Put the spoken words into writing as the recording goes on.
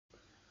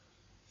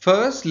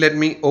First, let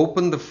me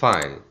open the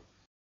file.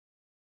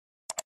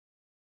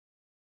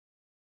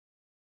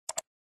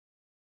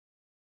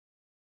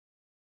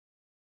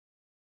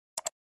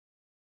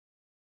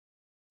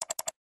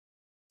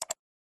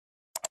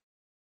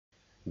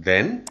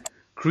 Then,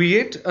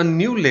 create a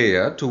new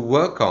layer to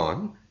work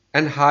on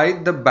and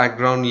hide the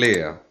background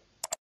layer.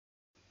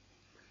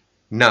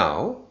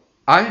 Now,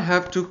 I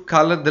have to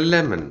color the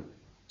lemon.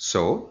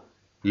 So,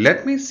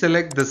 let me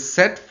select the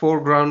Set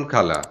Foreground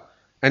Color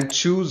and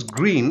choose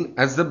green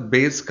as the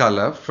base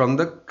color from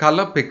the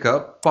Color Picker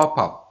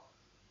pop-up.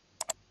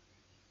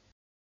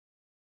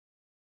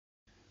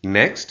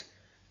 Next,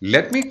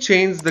 let me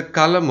change the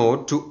color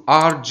mode to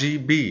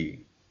RGB.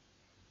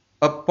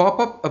 A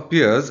pop-up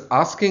appears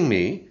asking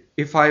me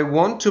if I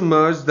want to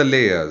merge the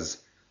layers.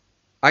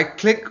 I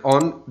click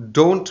on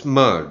Don't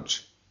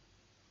Merge.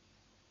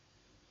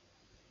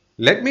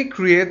 Let me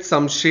create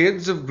some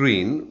shades of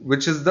green,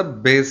 which is the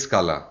base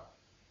color.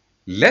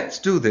 Let's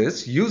do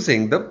this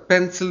using the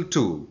pencil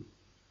tool.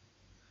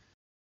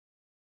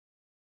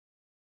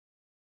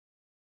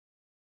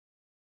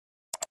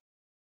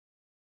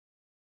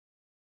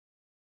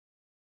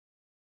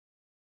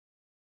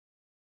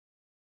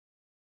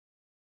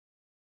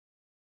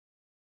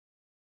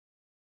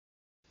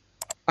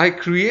 I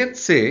create,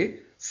 say,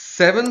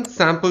 7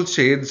 sample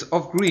shades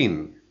of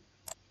green.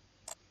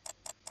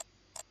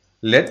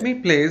 Let me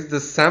place the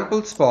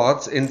sample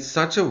spots in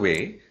such a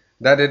way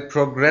that it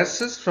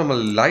progresses from a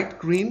light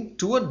green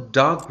to a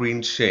dark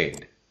green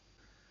shade.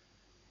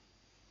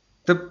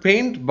 The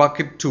Paint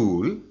Bucket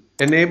tool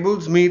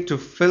enables me to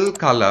fill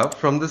color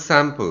from the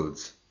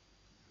samples.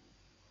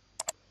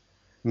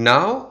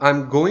 Now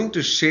I'm going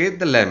to shade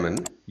the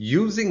lemon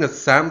using a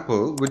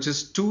sample which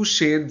is 2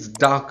 shades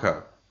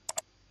darker.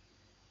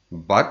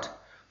 But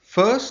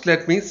first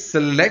let me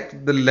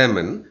select the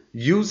lemon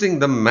using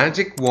the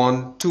Magic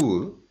Wand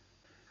tool.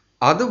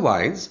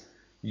 Otherwise,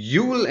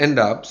 you will end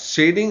up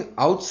shading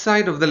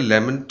outside of the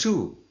lemon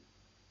too.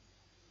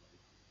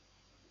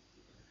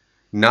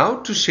 Now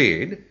to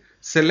shade,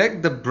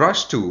 select the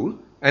brush tool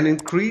and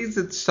increase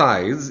its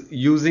size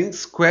using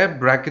square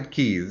bracket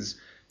keys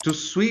to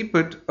sweep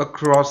it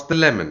across the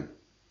lemon.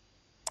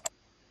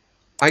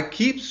 I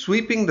keep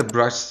sweeping the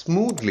brush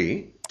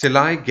smoothly till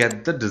I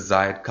get the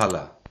desired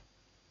color.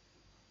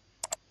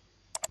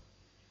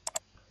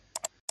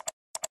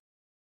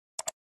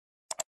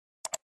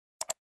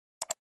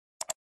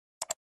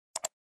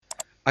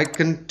 I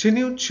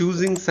continue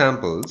choosing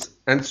samples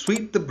and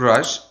sweep the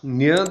brush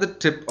near the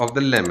tip of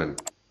the lemon.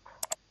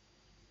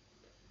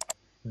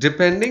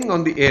 Depending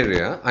on the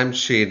area I'm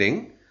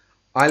shading,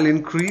 I'll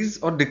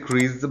increase or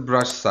decrease the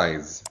brush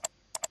size.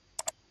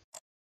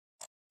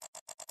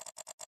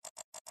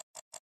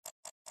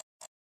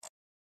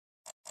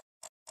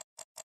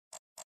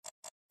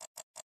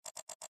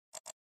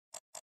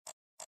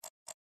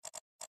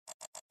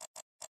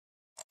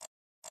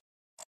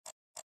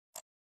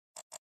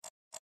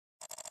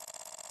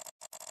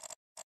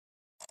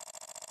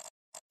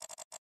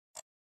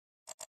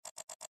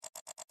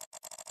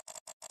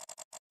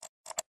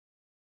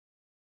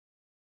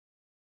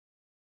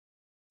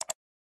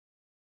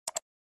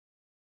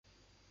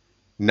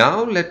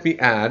 Now let me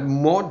add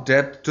more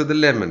depth to the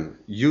lemon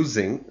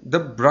using the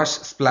brush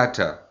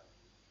splatter.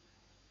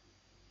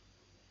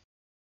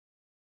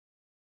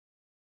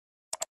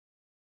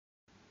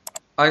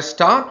 I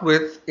start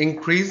with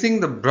increasing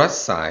the brush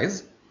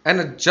size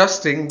and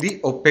adjusting the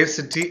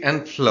opacity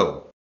and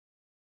flow.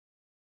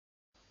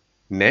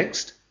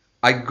 Next,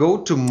 I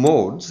go to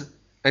Modes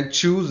and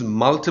choose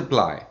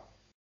Multiply.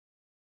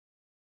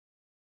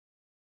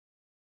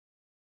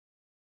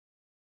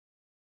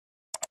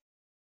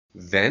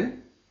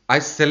 Then, I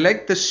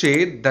select the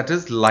shade that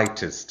is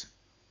lightest.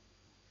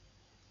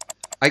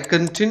 I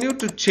continue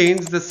to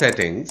change the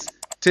settings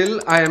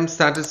till I am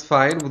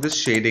satisfied with the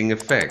shading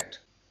effect.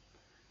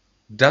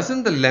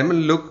 Doesn't the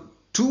lemon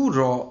look too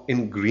raw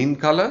in green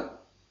color?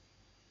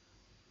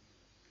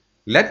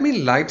 Let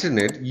me lighten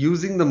it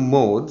using the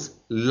Mode's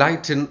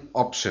Lighten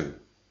option.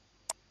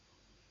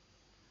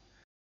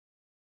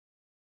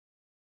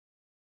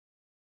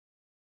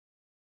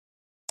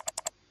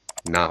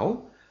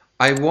 Now,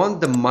 I want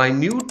the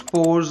minute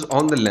pores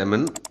on the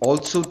lemon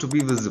also to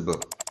be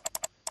visible.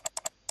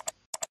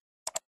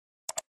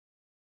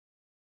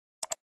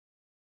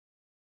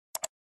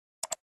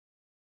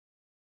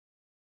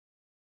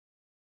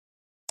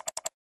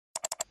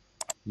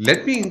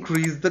 Let me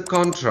increase the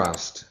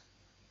contrast.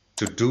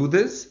 To do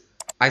this,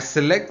 I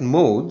select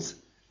Modes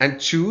and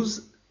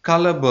choose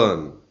Color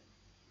Burn.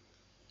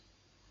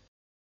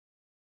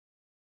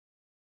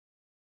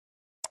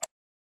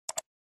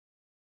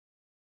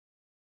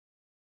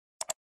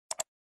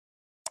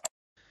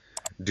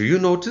 Do you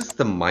notice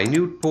the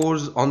minute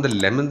pores on the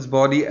lemon's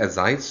body as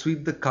I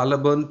sweep the Color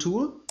Burn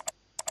tool?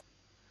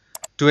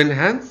 To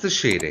enhance the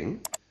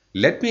shading,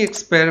 let me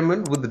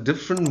experiment with the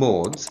different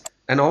modes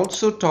and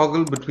also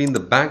toggle between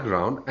the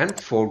background and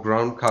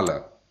foreground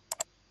color.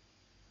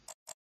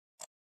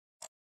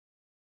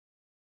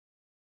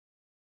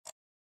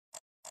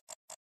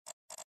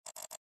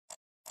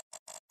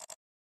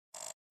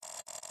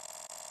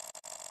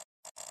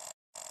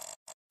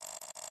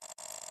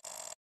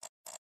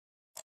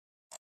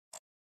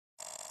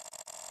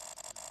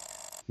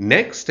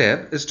 Next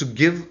step is to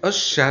give a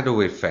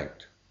shadow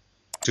effect.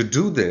 To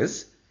do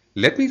this,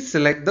 let me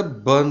select the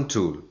Burn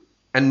tool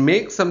and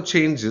make some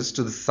changes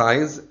to the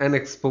size and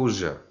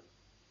exposure.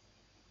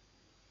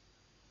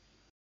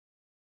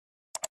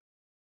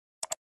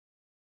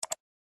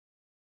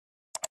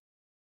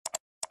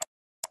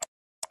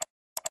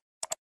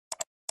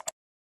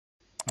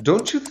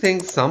 Don't you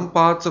think some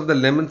parts of the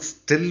lemon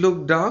still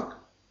look dark?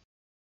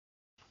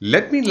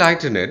 Let me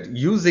lighten it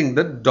using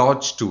the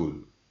Dodge tool.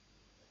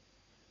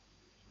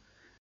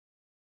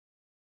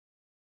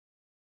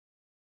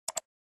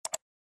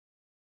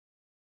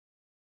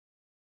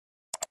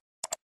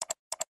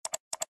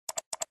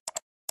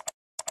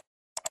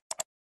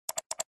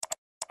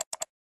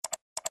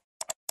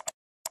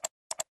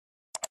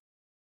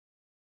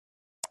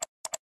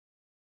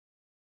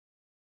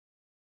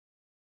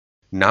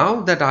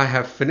 Now that I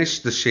have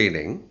finished the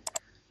shading,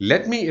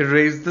 let me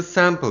erase the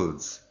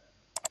samples.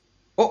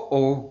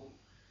 Oh,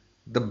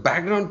 the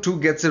background too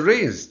gets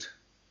erased.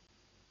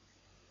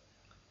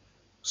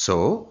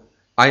 So,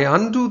 I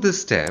undo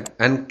this step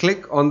and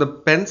click on the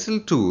pencil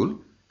tool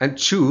and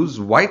choose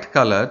white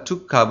color to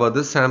cover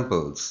the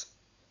samples.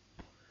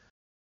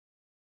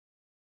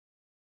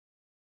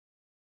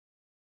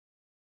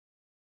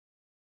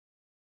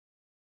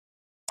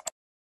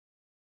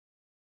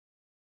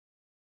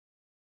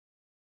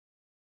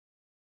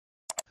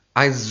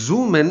 I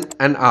zoom in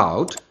and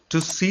out to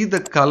see the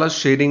color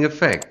shading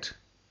effect.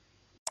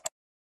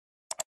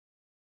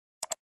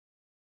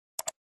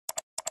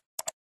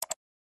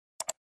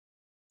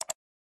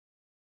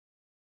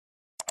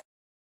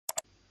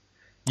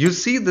 You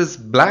see this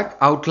black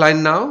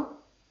outline now?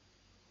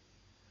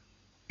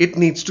 It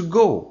needs to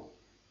go.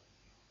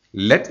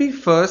 Let me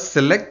first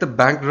select the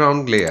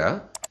background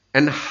layer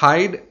and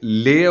hide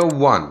layer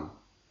 1.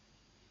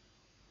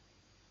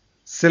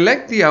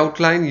 Select the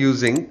outline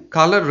using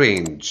color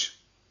range.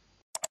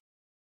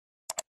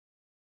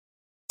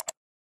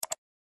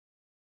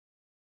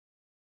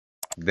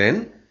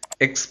 Then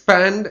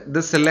expand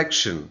the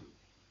selection.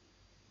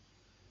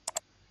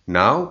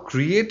 Now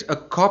create a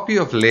copy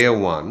of layer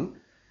 1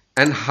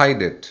 and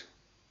hide it.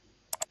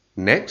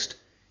 Next,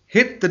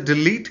 hit the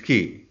delete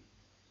key.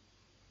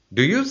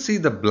 Do you see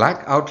the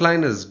black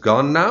outline is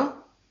gone now?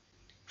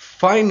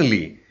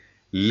 Finally,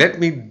 let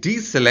me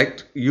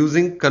deselect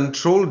using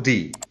Ctrl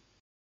D.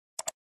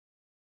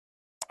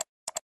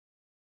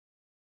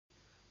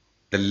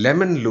 The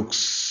lemon looks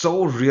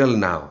so real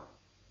now.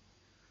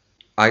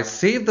 I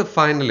save the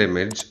final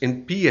image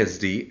in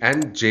PSD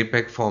and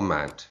JPEG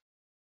format.